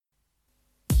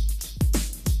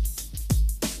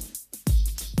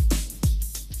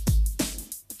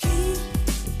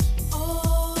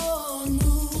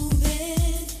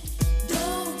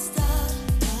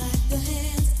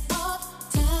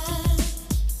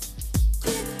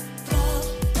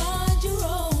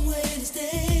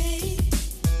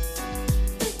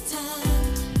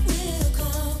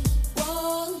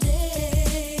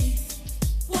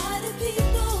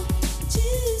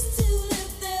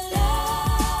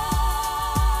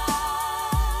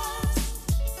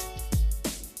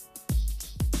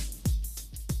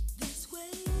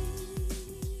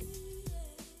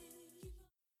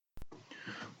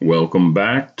Welcome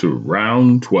back to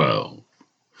Round 12,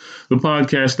 the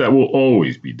podcast that will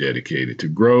always be dedicated to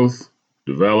growth,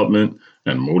 development,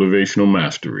 and motivational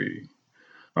mastery.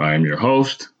 I am your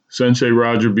host, Sensei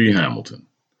Roger B. Hamilton.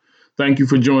 Thank you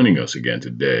for joining us again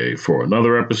today for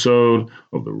another episode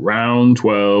of the Round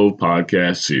 12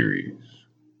 podcast series.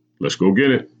 Let's go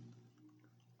get it.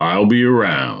 I'll be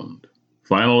around.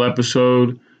 Final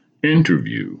episode,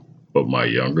 interview of my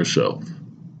younger self.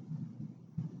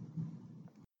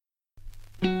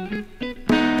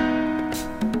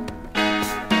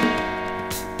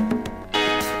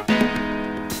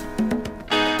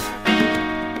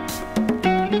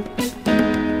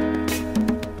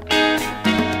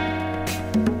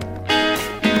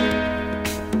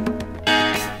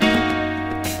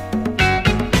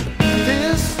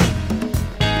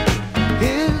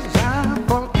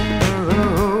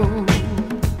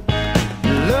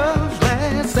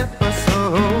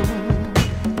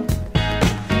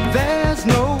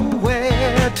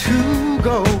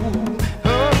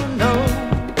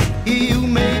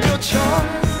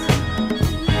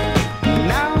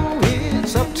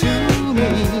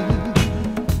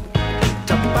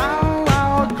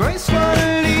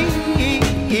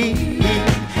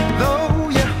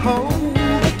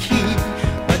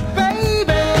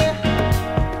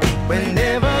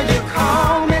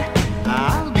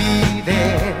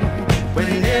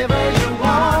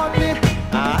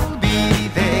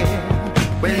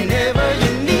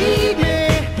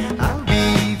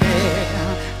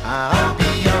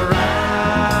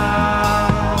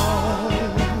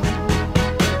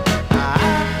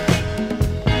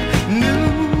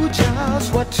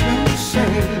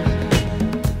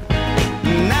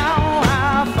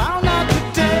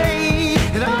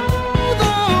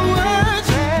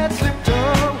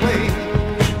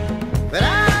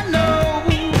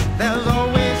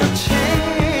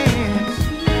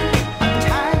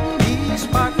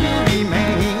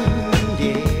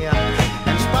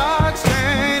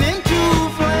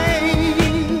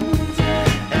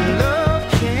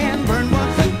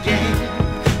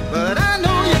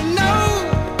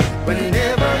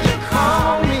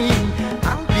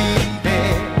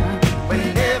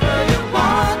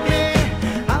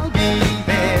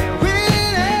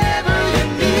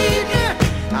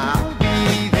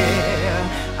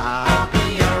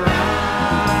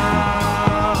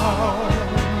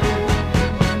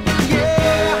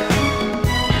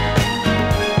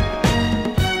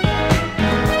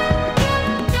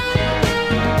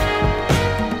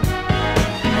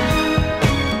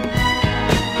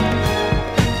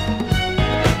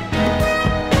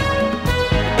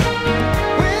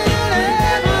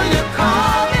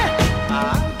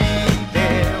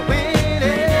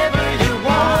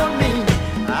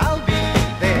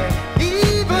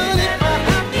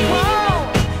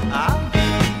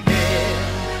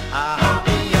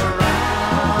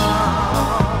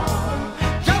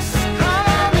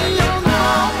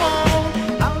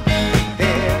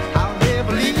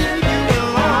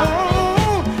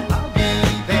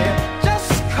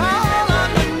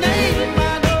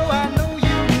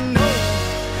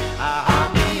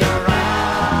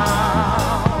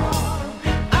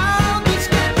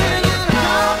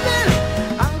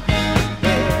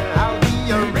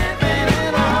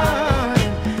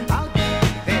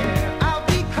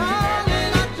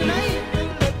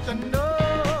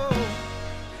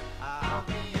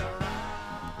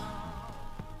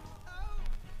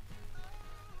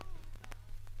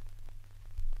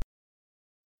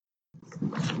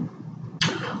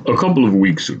 A couple of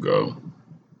weeks ago,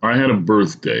 I had a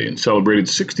birthday and celebrated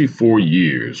 64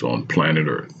 years on planet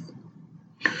Earth.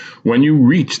 When you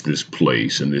reach this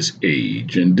place and this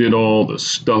age and did all the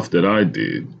stuff that I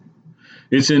did,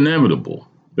 it's inevitable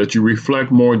that you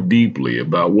reflect more deeply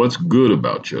about what's good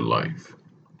about your life,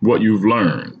 what you've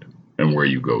learned, and where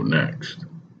you go next.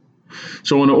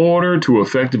 So in order to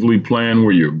effectively plan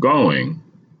where you're going,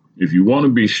 if you want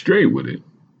to be straight with it,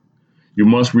 you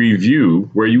must review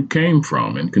where you came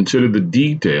from and consider the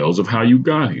details of how you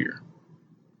got here.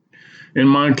 In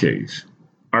my case,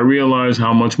 I realize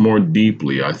how much more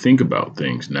deeply I think about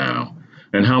things now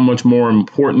and how much more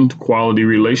important quality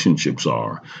relationships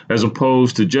are as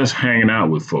opposed to just hanging out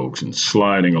with folks and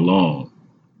sliding along.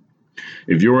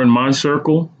 If you're in my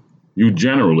circle, you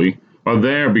generally are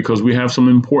there because we have some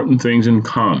important things in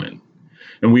common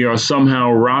and we are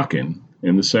somehow rocking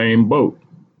in the same boat.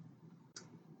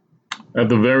 At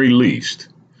the very least,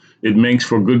 it makes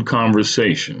for good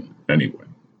conversation anyway.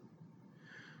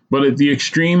 But at the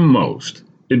extreme most,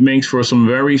 it makes for some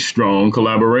very strong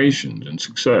collaborations and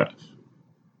success.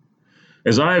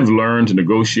 As I have learned to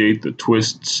negotiate the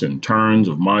twists and turns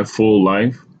of my full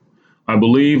life, I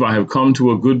believe I have come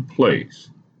to a good place,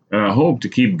 and I hope to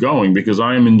keep going because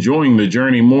I am enjoying the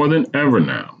journey more than ever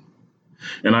now.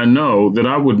 And I know that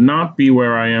I would not be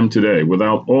where I am today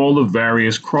without all the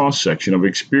various cross-section of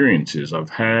experiences I've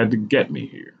had to get me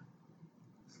here.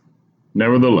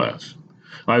 Nevertheless,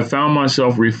 I found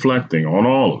myself reflecting on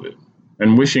all of it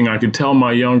and wishing I could tell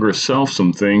my younger self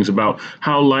some things about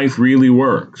how life really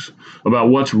works, about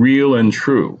what's real and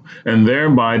true, and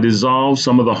thereby dissolve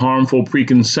some of the harmful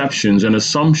preconceptions and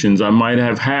assumptions I might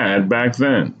have had back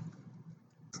then.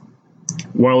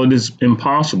 While it is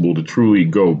impossible to truly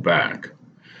go back,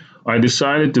 I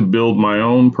decided to build my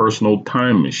own personal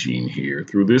time machine here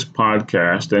through this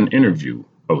podcast and interview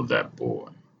of that boy,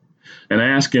 and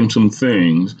ask him some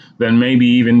things, then maybe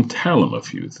even tell him a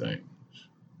few things.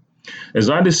 As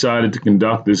I decided to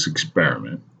conduct this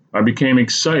experiment, I became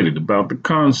excited about the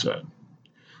concept.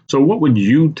 So what would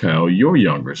you tell your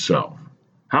younger self?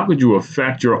 How could you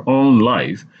affect your own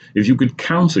life if you could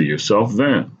counsel yourself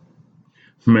then?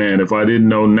 Man, if I didn't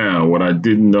know now what I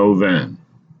didn't know then.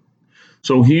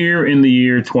 So here in the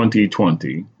year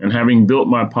 2020, and having built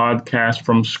my podcast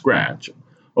from scratch,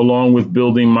 along with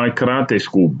building my karate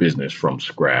school business from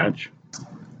scratch,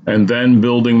 and then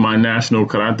building my national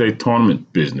karate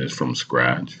tournament business from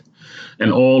scratch,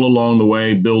 and all along the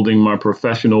way building my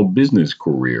professional business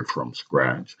career from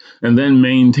scratch, and then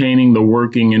maintaining the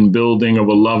working and building of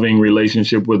a loving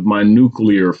relationship with my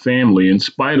nuclear family in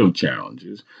spite of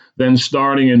challenges, then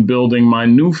starting and building my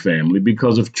new family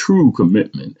because of true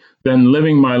commitment, then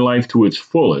living my life to its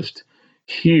fullest.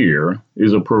 Here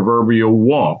is a proverbial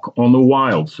walk on the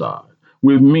wild side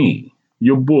with me,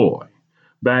 your boy,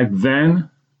 back then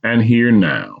and here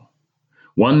now.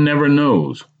 One never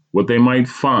knows what they might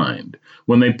find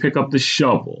when they pick up the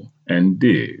shovel and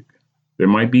dig. There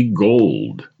might be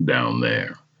gold down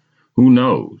there. Who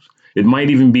knows? It might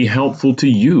even be helpful to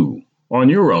you on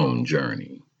your own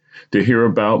journey to hear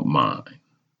about mine.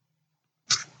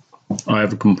 I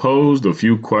have composed a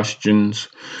few questions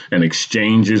and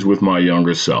exchanges with my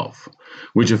younger self,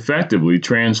 which effectively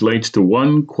translates to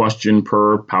one question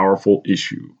per powerful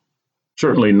issue.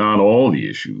 Certainly not all the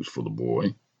issues for the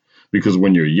boy, because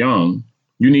when you're young,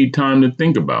 you need time to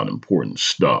think about important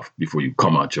stuff before you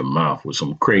come out your mouth with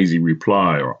some crazy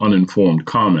reply or uninformed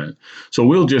comment. So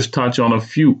we'll just touch on a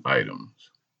few items.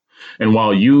 And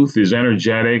while youth is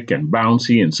energetic and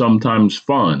bouncy and sometimes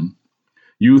fun,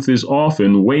 youth is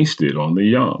often wasted on the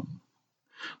young.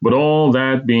 But all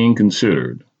that being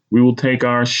considered, we will take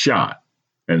our shot,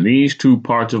 and these two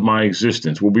parts of my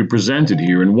existence will be presented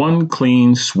here in one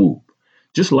clean swoop.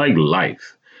 Just like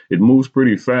life, it moves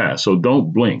pretty fast, so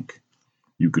don't blink.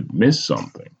 You could miss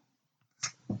something.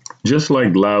 Just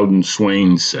like Loudon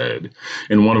Swain said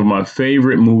in one of my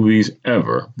favorite movies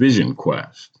ever, Vision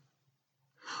Quest,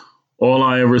 all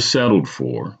I ever settled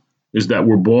for is that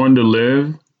we're born to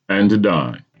live and to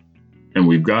die, and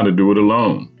we've got to do it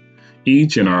alone,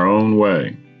 each in our own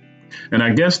way. And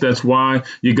I guess that's why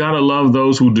you got to love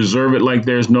those who deserve it like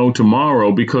there's no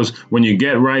tomorrow, because when you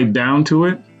get right down to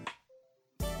it,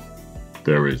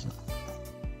 there isn't.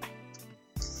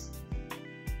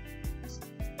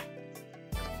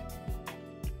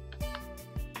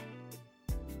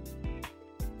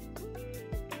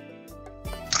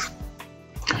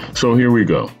 So here we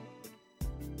go.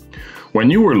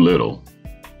 When you were little,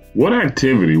 what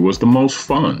activity was the most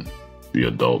fun? The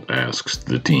adult asks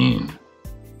the teen.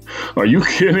 Are you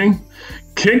kidding?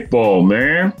 Kickball,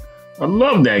 man. I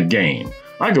love that game.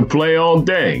 I could play all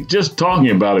day. Just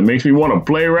talking about it makes me want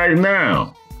to play right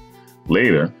now.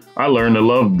 Later, I learned to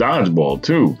love dodgeball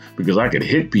too, because I could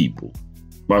hit people.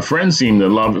 My friends seemed to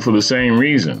love it for the same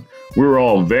reason. We were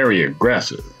all very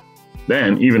aggressive.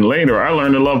 Then, even later, I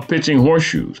learned to love pitching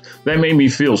horseshoes. That made me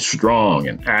feel strong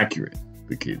and accurate,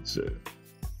 the kid said.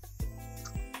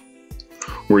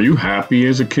 Were you happy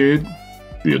as a kid?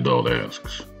 The adult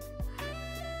asks.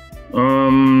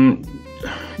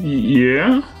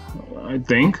 Yeah, I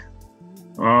think.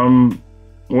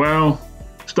 Well,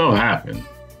 stuff happened.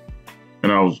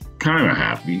 And I was kind of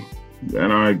happy,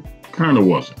 and I kind of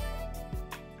wasn't.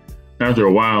 After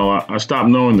a while, I stopped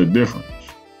knowing the difference,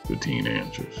 the teen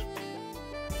answers.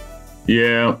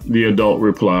 Yeah, the adult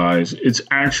replies, it's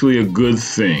actually a good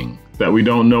thing that we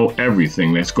don't know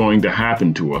everything that's going to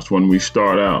happen to us when we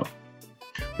start out.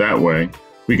 That way,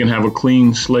 we can have a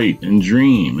clean slate and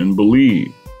dream and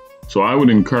believe. So I would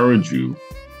encourage you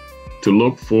to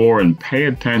look for and pay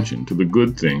attention to the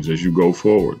good things as you go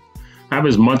forward. Have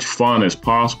as much fun as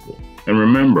possible. And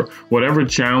remember, whatever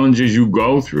challenges you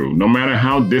go through, no matter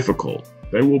how difficult,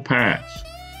 they will pass.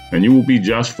 And you will be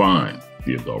just fine,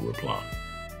 the adult replied.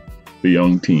 The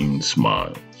young teen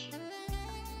smiles.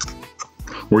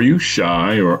 Were you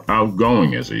shy or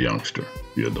outgoing as a youngster?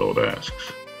 The adult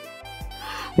asks.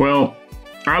 Well,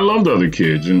 I loved other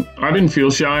kids and I didn't feel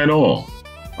shy at all.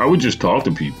 I would just talk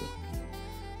to people.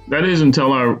 That is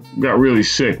until I got really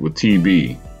sick with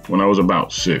TB when I was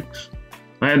about 6.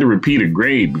 I had to repeat a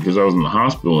grade because I was in the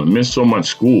hospital and missed so much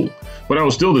school, but I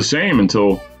was still the same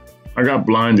until I got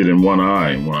blinded in one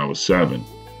eye when I was 7.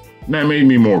 And that made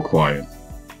me more quiet.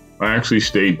 I actually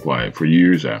stayed quiet for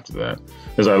years after that,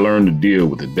 as I learned to deal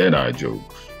with the dead-eye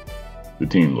jokes. The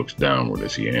teen looks downward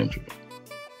as he answers.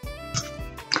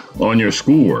 On your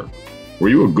schoolwork, were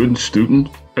you a good student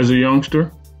as a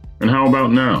youngster? And how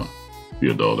about now? The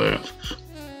adult asks.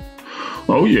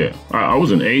 Oh yeah, I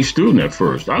was an A student at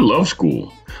first. I loved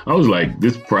school. I was like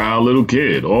this proud little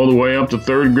kid all the way up to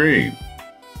 3rd grade.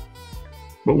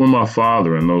 But when my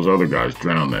father and those other guys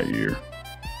drowned that year,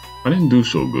 I didn't do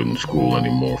so good in school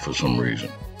anymore for some reason.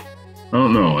 I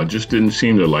don't know, I just didn't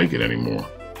seem to like it anymore.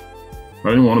 I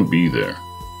didn't want to be there.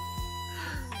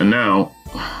 And now,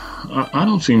 I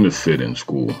don't seem to fit in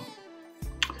school.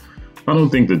 I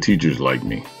don't think the teachers like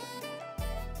me.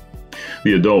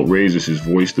 The adult raises his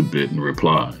voice a bit in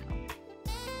reply.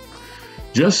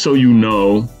 Just so you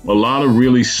know, a lot of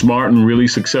really smart and really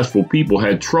successful people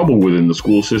had trouble within the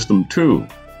school system too.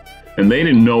 And they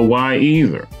didn't know why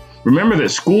either. Remember that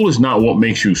school is not what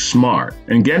makes you smart,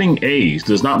 and getting A's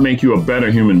does not make you a better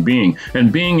human being,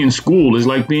 and being in school is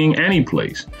like being any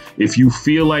place. If you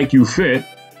feel like you fit,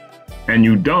 and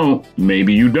you don't,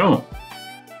 maybe you don't.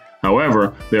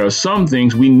 However, there are some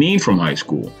things we need from high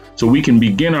school so we can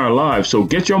begin our lives, so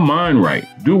get your mind right,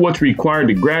 do what's required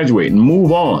to graduate, and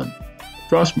move on.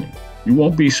 Trust me, you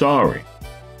won't be sorry.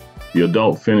 The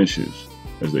adult finishes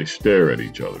as they stare at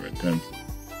each other intensely.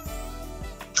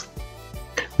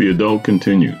 The adult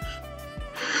continues.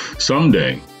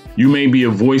 Someday, you may be a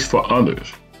voice for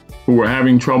others who are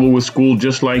having trouble with school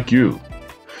just like you.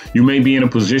 You may be in a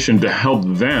position to help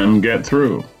them get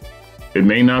through. It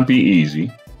may not be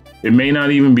easy. It may not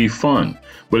even be fun,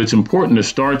 but it's important to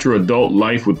start your adult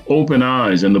life with open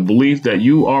eyes and the belief that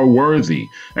you are worthy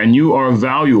and you are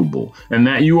valuable and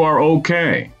that you are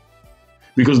okay.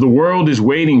 Because the world is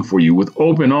waiting for you with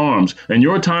open arms, and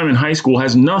your time in high school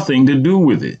has nothing to do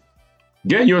with it.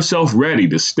 Get yourself ready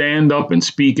to stand up and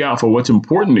speak out for what's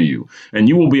important to you, and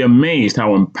you will be amazed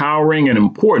how empowering and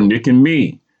important it can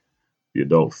be. The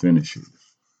adult finishes.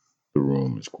 The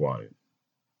room is quiet.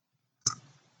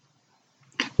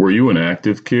 Were you an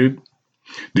active kid?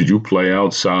 Did you play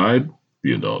outside?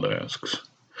 The adult asks.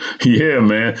 Yeah,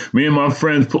 man. Me and my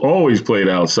friends always played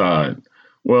outside.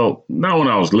 Well, not when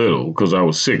I was little, because I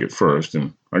was sick at first,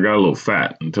 and I got a little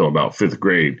fat until about 5th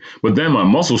grade. But then my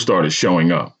muscles started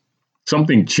showing up.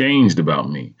 Something changed about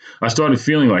me. I started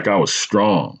feeling like I was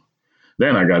strong.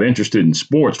 Then I got interested in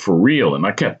sports for real, and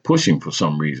I kept pushing for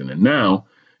some reason. And now,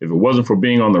 if it wasn't for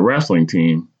being on the wrestling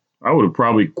team, I would have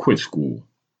probably quit school.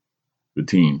 The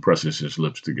teen presses his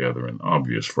lips together in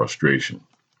obvious frustration.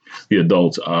 The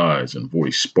adult's eyes and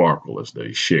voice sparkle as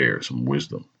they share some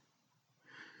wisdom.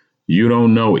 You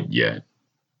don't know it yet,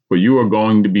 but you are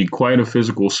going to be quite a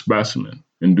physical specimen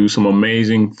and do some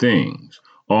amazing things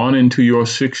on into your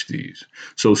 60s.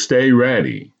 So stay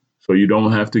ready so you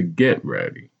don't have to get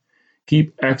ready.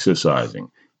 Keep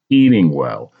exercising, eating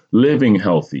well, living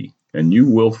healthy, and you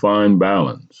will find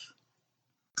balance.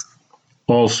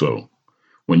 Also,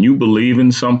 when you believe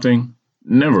in something,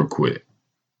 never quit,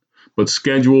 but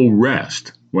schedule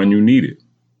rest when you need it.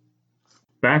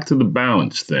 Back to the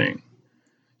balance thing.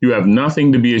 You have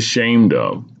nothing to be ashamed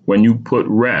of when you put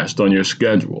rest on your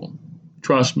schedule.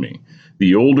 Trust me,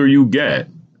 the older you get,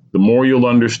 the more you'll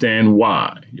understand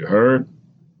why. You heard?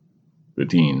 The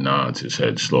teen nods his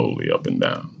head slowly up and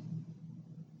down.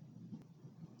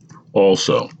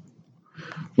 Also,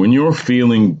 when you're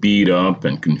feeling beat up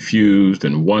and confused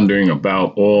and wondering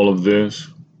about all of this,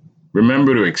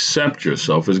 remember to accept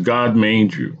yourself as God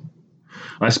made you.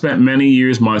 I spent many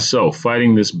years myself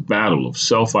fighting this battle of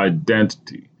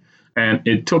self-identity, and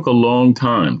it took a long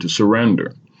time to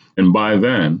surrender. And by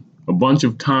then, a bunch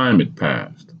of time had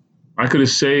passed. I could have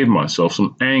saved myself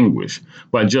some anguish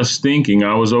by just thinking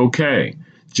I was okay,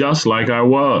 just like I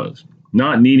was,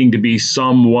 not needing to be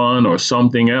someone or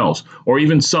something else, or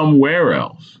even somewhere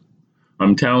else.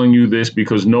 I'm telling you this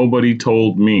because nobody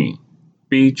told me.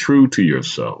 Be true to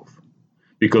yourself,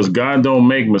 because God don't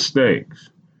make mistakes.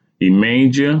 He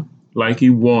made you like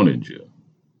he wanted you.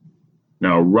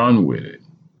 Now run with it.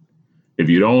 If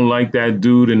you don't like that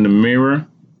dude in the mirror,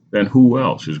 then who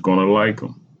else is going to like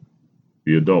him?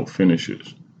 The adult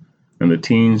finishes, and the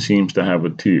teen seems to have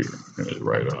a tear in his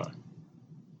right eye.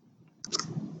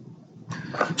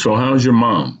 So how's your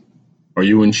mom? Are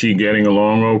you and she getting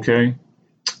along okay?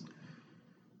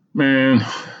 Man,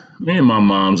 me and my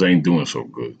moms ain't doing so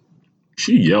good.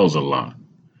 She yells a lot.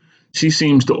 She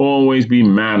seems to always be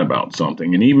mad about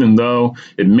something, and even though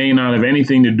it may not have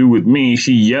anything to do with me,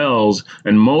 she yells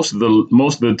and most of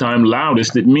the time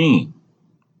loudest at me.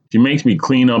 She makes me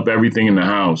clean up everything in the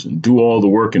house and do all the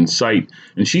work in sight,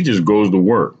 and she just goes to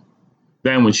work.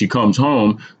 Then when she comes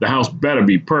home, the house better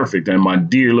be perfect and my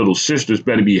dear little sisters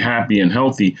better be happy and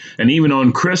healthy. And even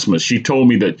on Christmas, she told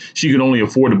me that she could only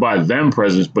afford to buy them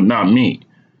presents, but not me.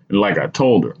 And like I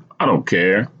told her, I don't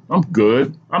care. I'm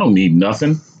good. I don't need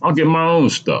nothing. I'll get my own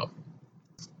stuff.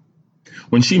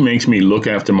 When she makes me look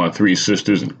after my three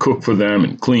sisters and cook for them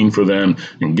and clean for them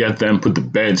and get them put to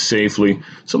bed safely,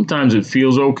 sometimes it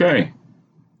feels okay.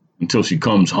 Until she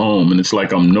comes home and it's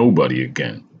like I'm nobody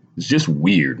again. It's just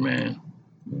weird, man.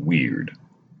 Weird.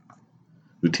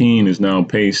 The teen is now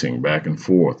pacing back and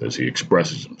forth as he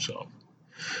expresses himself.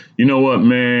 You know what,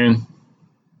 man?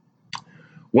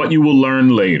 What you will learn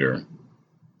later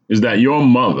is that your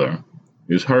mother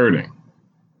is hurting.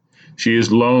 She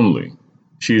is lonely.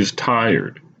 She is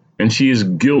tired. And she is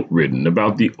guilt ridden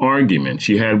about the argument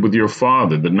she had with your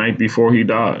father the night before he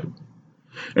died.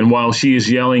 And while she is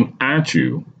yelling at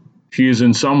you, she is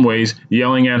in some ways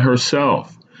yelling at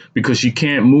herself because she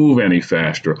can't move any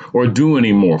faster or do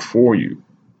any more for you.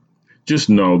 Just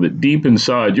know that deep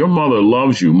inside, your mother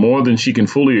loves you more than she can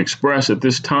fully express at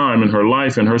this time in her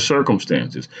life and her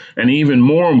circumstances. And even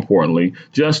more importantly,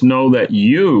 just know that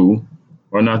you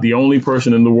are not the only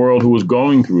person in the world who is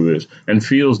going through this and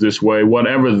feels this way,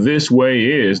 whatever this way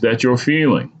is that you're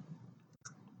feeling.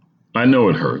 I know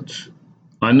it hurts.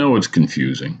 I know it's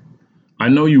confusing. I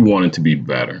know you want it to be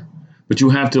better. But you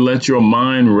have to let your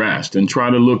mind rest and try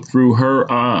to look through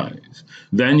her eyes.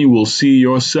 Then you will see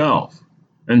yourself.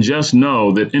 And just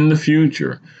know that in the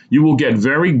future, you will get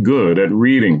very good at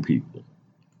reading people.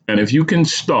 And if you can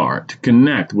start to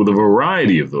connect with a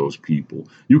variety of those people,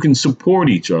 you can support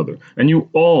each other and you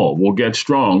all will get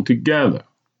strong together.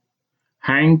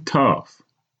 Hang tough.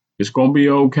 It's going to be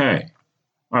okay.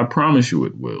 I promise you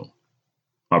it will.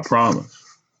 I promise.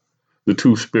 The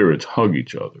two spirits hug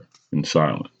each other in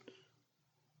silence.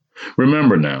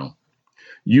 Remember now,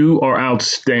 you are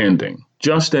outstanding,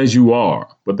 just as you are,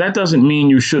 but that doesn't mean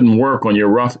you shouldn't work on your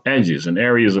rough edges and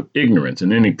areas of ignorance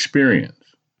and inexperience.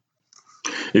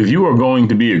 If you are going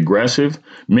to be aggressive,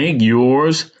 make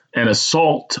yours an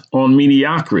assault on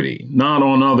mediocrity, not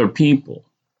on other people.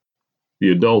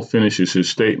 The adult finishes his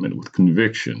statement with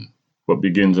conviction, but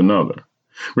begins another.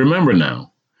 Remember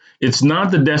now, it's not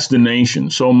the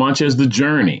destination so much as the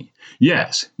journey.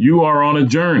 Yes, you are on a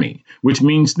journey, which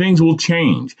means things will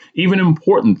change. Even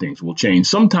important things will change,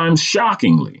 sometimes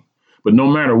shockingly. But no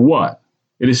matter what,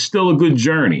 it is still a good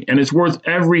journey, and it's worth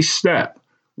every step.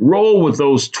 Roll with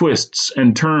those twists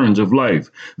and turns of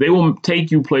life. They will take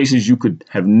you places you could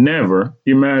have never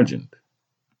imagined.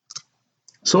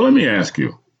 So let me ask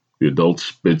you, the adult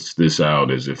spits this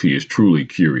out as if he is truly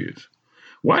curious.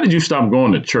 Why did you stop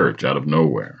going to church out of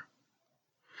nowhere?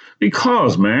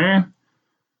 Because, man,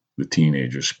 the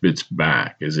teenager spits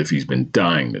back as if he's been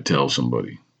dying to tell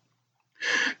somebody.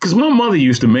 Because my mother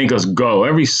used to make us go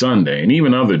every Sunday and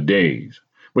even other days,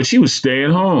 but she would stay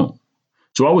at home.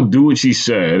 So I would do what she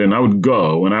said and I would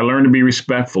go and I learned to be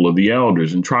respectful of the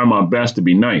elders and try my best to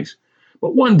be nice.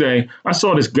 But one day I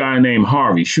saw this guy named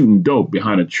Harvey shooting dope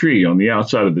behind a tree on the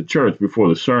outside of the church before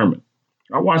the sermon.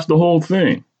 I watched the whole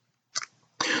thing.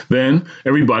 Then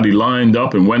everybody lined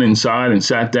up and went inside and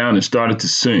sat down and started to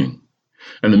sing.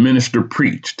 And the minister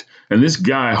preached. And this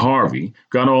guy, Harvey,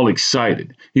 got all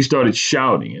excited. He started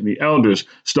shouting, and the elders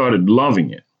started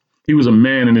loving it. He was a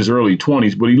man in his early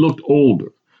 20s, but he looked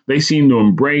older. They seemed to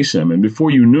embrace him, and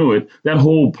before you knew it, that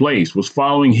whole place was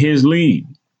following his lead.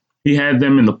 He had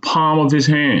them in the palm of his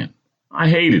hand. I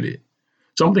hated it.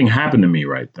 Something happened to me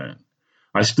right then.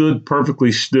 I stood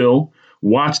perfectly still,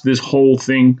 watched this whole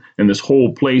thing and this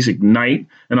whole place ignite,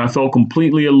 and I felt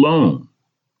completely alone.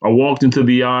 I walked into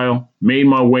the aisle, made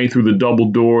my way through the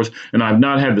double doors, and I've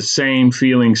not had the same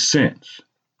feeling since.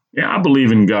 Yeah, I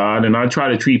believe in God and I try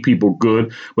to treat people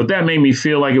good, but that made me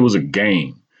feel like it was a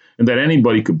game and that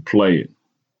anybody could play it.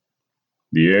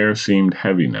 The air seemed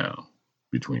heavy now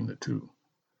between the two.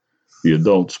 The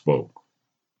adult spoke.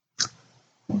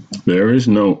 There is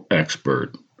no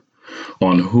expert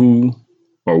on who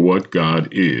or what God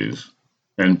is,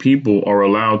 and people are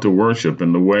allowed to worship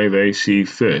in the way they see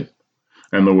fit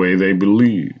and the way they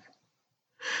believe.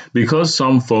 Because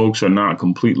some folks are not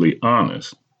completely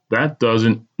honest, that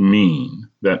doesn't mean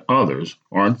that others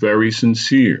aren't very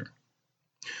sincere.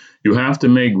 You have to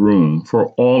make room for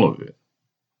all of it.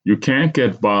 You can't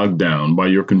get bogged down by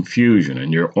your confusion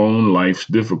and your own life's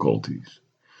difficulties.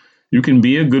 You can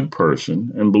be a good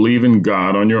person and believe in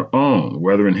God on your own,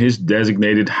 whether in His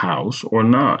designated house or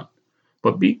not.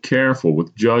 But be careful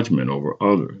with judgment over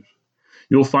others.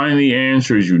 You'll find the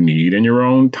answers you need in your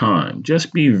own time.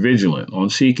 Just be vigilant on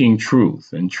seeking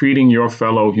truth and treating your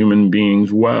fellow human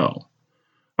beings well.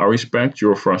 I respect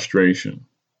your frustration,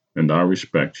 and I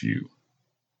respect you.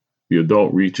 The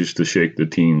adult reaches to shake the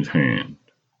teen's hand.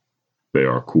 They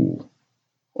are cool.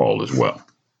 All is well.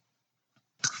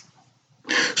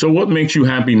 So, what makes you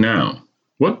happy now?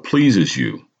 What pleases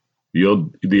you?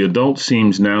 The adult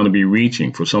seems now to be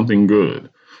reaching for something good,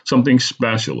 something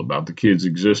special about the kid's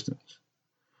existence.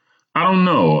 I don't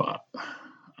know.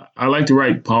 I like to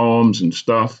write poems and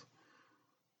stuff.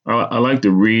 I like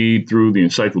to read through the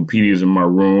encyclopedias in my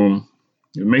room.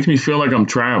 It makes me feel like I'm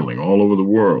traveling all over the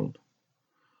world.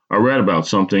 I read about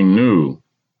something new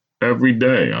every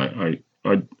day.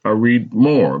 I read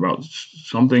more about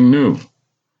something new.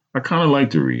 I kind of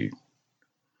like to read.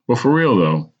 But for real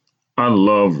though, I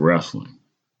love wrestling.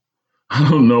 I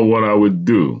don't know what I would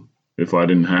do if I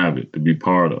didn't have it to be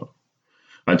part of.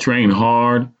 I train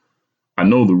hard. I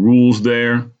know the rules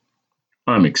there.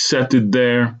 I'm accepted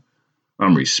there.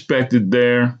 I'm respected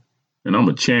there. And I'm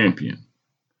a champion.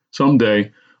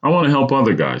 Someday, I want to help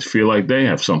other guys feel like they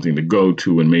have something to go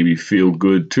to and maybe feel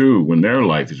good too when their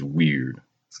life is weird.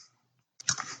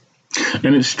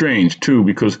 And it's strange too,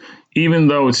 because even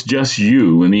though it's just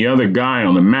you and the other guy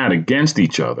on the mat against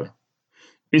each other,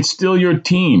 it's still your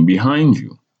team behind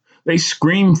you. They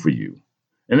scream for you,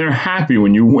 and they're happy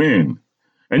when you win,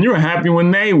 and you're happy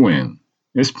when they win.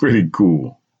 It's pretty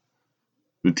cool.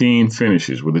 The teen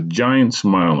finishes with a giant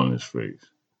smile on his face.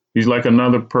 He's like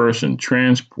another person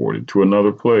transported to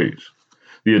another place.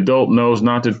 The adult knows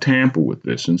not to tamper with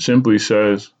this and simply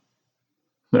says,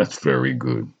 "That's very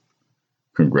good.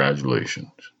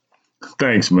 Congratulations."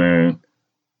 "Thanks, man,"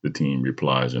 the teen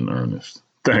replies in earnest.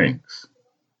 "Thanks."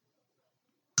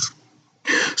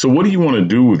 So what do you want to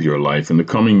do with your life in the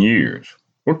coming years?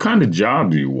 What kind of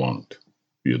job do you want?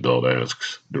 The adult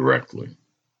asks directly.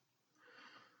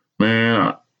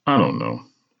 Man, I don't know.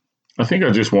 I think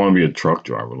I just want to be a truck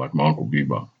driver like my Uncle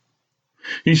Bebop.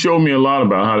 He showed me a lot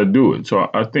about how to do it, so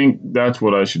I think that's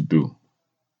what I should do.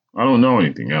 I don't know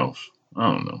anything else.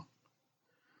 I don't know.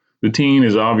 The teen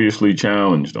is obviously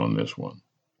challenged on this one.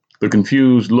 The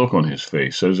confused look on his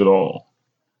face says it all.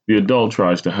 The adult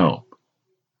tries to help.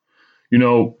 You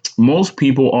know, most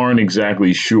people aren't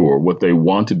exactly sure what they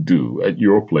want to do at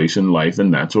your place in life,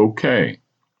 and that's okay.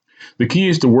 The key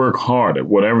is to work hard at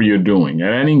whatever you're doing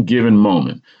at any given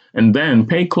moment, and then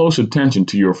pay close attention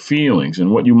to your feelings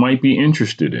and what you might be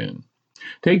interested in.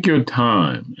 Take your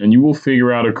time, and you will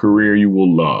figure out a career you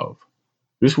will love.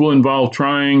 This will involve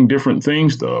trying different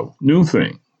things, though, new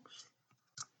things.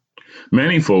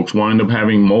 Many folks wind up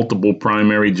having multiple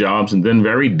primary jobs and then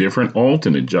very different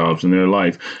alternate jobs in their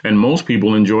life, and most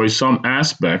people enjoy some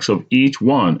aspects of each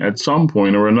one at some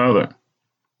point or another.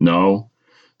 No,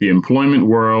 the employment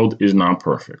world is not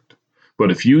perfect,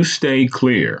 but if you stay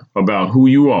clear about who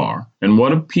you are and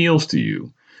what appeals to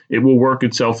you, it will work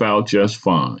itself out just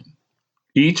fine.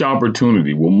 Each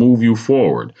opportunity will move you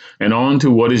forward and on to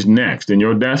what is next in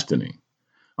your destiny.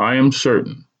 I am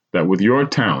certain that with your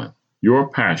talent, your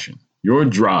passion, your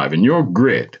drive, and your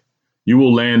grit, you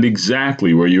will land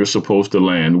exactly where you're supposed to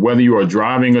land, whether you are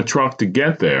driving a truck to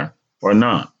get there or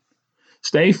not.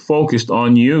 Stay focused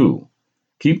on you.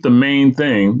 Keep the main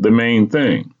thing the main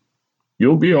thing.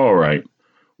 You'll be all right.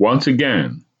 Once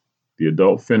again, the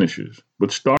adult finishes,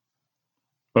 but start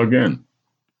again.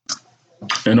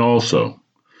 And also,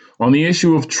 on the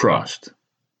issue of trust,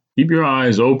 keep your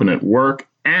eyes open at work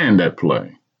and at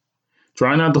play.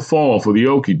 Try not to fall for the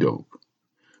okie doke.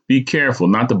 Be careful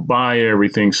not to buy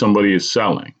everything somebody is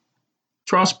selling.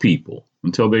 Trust people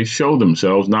until they show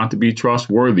themselves not to be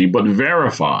trustworthy, but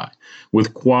verify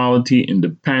with quality,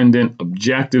 independent,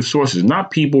 objective sources,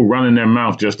 not people running their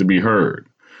mouth just to be heard,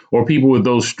 or people with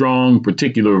those strong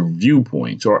particular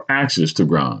viewpoints or axes to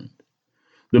grind.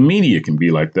 The media can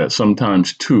be like that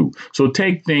sometimes too, so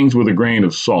take things with a grain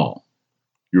of salt.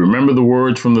 You remember the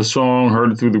words from the song,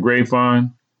 Heard It Through the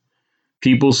Grapevine?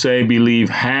 People say believe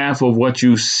half of what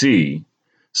you see,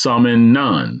 some and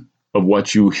none of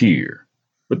what you hear.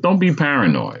 But don't be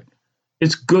paranoid.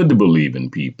 It's good to believe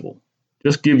in people.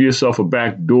 Just give yourself a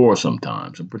back door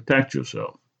sometimes and protect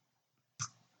yourself.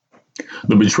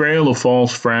 The betrayal of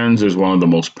false friends is one of the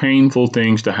most painful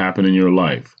things to happen in your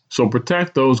life. So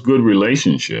protect those good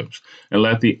relationships and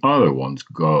let the other ones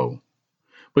go.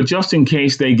 But just in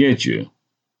case they get you,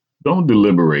 Don't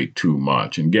deliberate too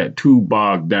much and get too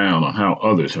bogged down on how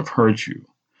others have hurt you.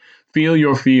 Feel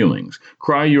your feelings,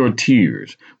 cry your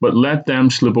tears, but let them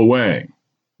slip away.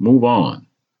 Move on.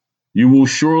 You will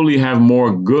surely have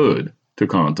more good to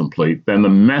contemplate than the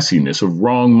messiness of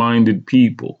wrong minded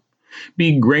people.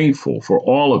 Be grateful for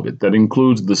all of it that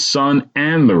includes the sun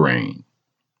and the rain.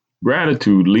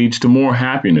 Gratitude leads to more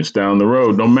happiness down the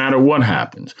road, no matter what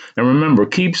happens. And remember,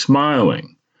 keep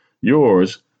smiling.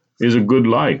 Yours is a good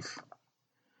life.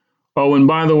 Oh, and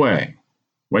by the way,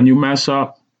 when you mess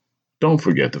up, don't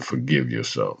forget to forgive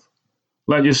yourself.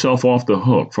 Let yourself off the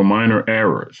hook for minor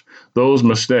errors. Those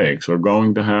mistakes are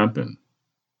going to happen.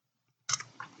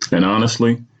 And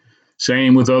honestly,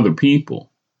 same with other people.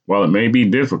 While it may be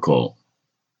difficult,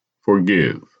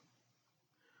 forgive.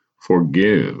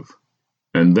 Forgive.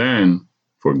 And then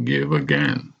forgive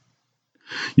again.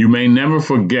 You may never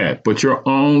forget, but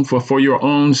for your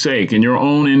own sake and your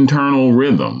own internal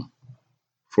rhythm,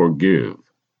 forgive.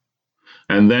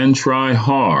 And then try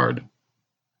hard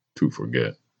to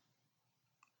forget.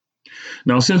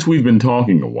 Now, since we've been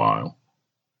talking a while,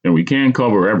 and we can't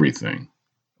cover everything,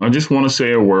 I just want to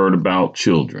say a word about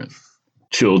children.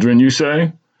 Children, you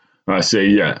say? I say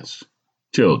yes,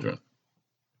 children.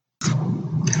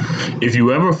 If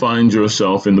you ever find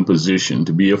yourself in the position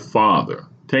to be a father,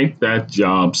 take that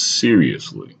job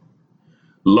seriously.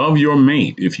 Love your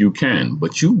mate if you can,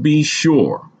 but you be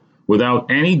sure,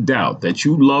 without any doubt, that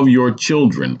you love your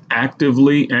children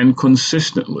actively and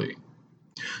consistently.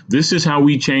 This is how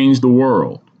we change the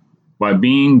world, by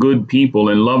being good people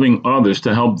and loving others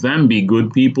to help them be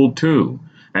good people too,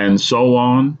 and so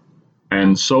on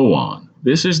and so on.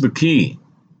 This is the key.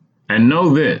 And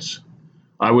know this,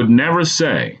 I would never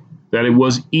say that it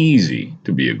was easy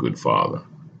to be a good father.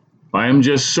 I am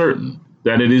just certain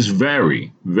that it is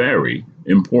very, very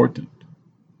important.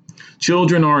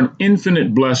 Children are an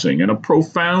infinite blessing and a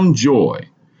profound joy,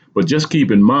 but just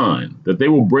keep in mind that they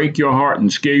will break your heart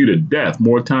and scare you to death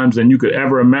more times than you could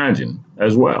ever imagine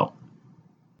as well.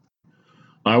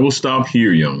 I will stop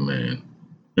here, young man,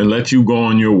 and let you go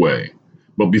on your way.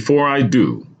 But before I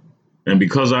do, and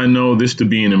because I know this to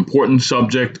be an important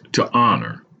subject to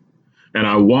honor, and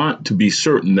I want to be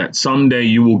certain that someday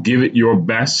you will give it your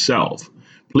best self,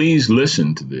 please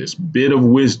listen to this bit of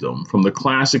wisdom from the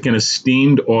classic and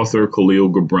esteemed author Khalil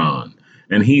Gibran,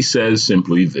 and he says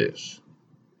simply this: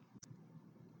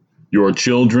 your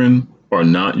children are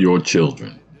not your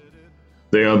children.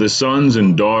 They are the sons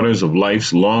and daughters of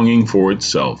life's longing for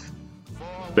itself.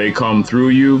 They come through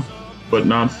you, but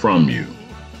not from you.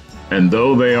 And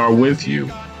though they are with you,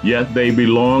 yet they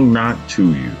belong not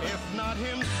to you.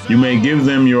 You may give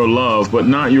them your love, but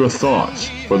not your thoughts,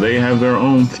 for they have their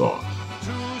own thoughts.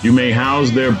 You may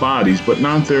house their bodies, but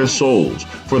not their souls,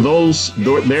 for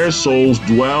their souls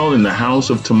dwell in the house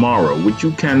of tomorrow, which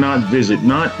you cannot visit,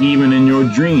 not even in your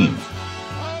dreams.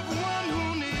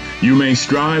 You may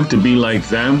strive to be like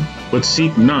them, but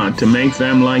seek not to make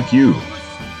them like you.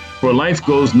 For life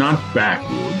goes not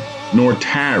backward, nor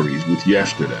tarries with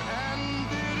yesterday.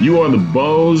 You are the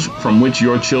bows from which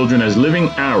your children as living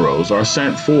arrows are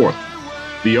sent forth.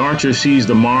 The archer sees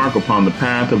the mark upon the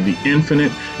path of the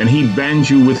infinite, and he bends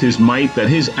you with his might that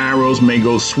his arrows may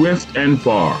go swift and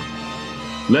far.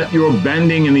 Let your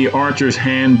bending in the archer's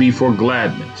hand be for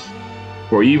gladness.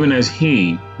 For even as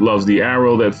he loves the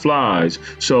arrow that flies,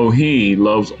 so he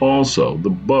loves also the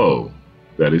bow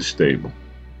that is stable.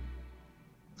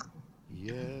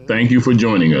 Thank you for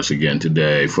joining us again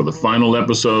today for the final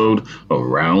episode of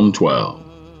Round 12.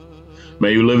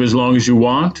 May you live as long as you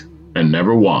want and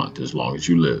never want as long as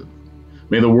you live.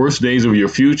 May the worst days of your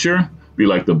future be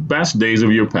like the best days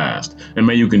of your past, and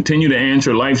may you continue to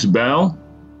answer life's bell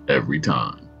every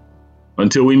time.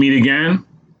 Until we meet again,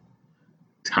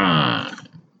 time.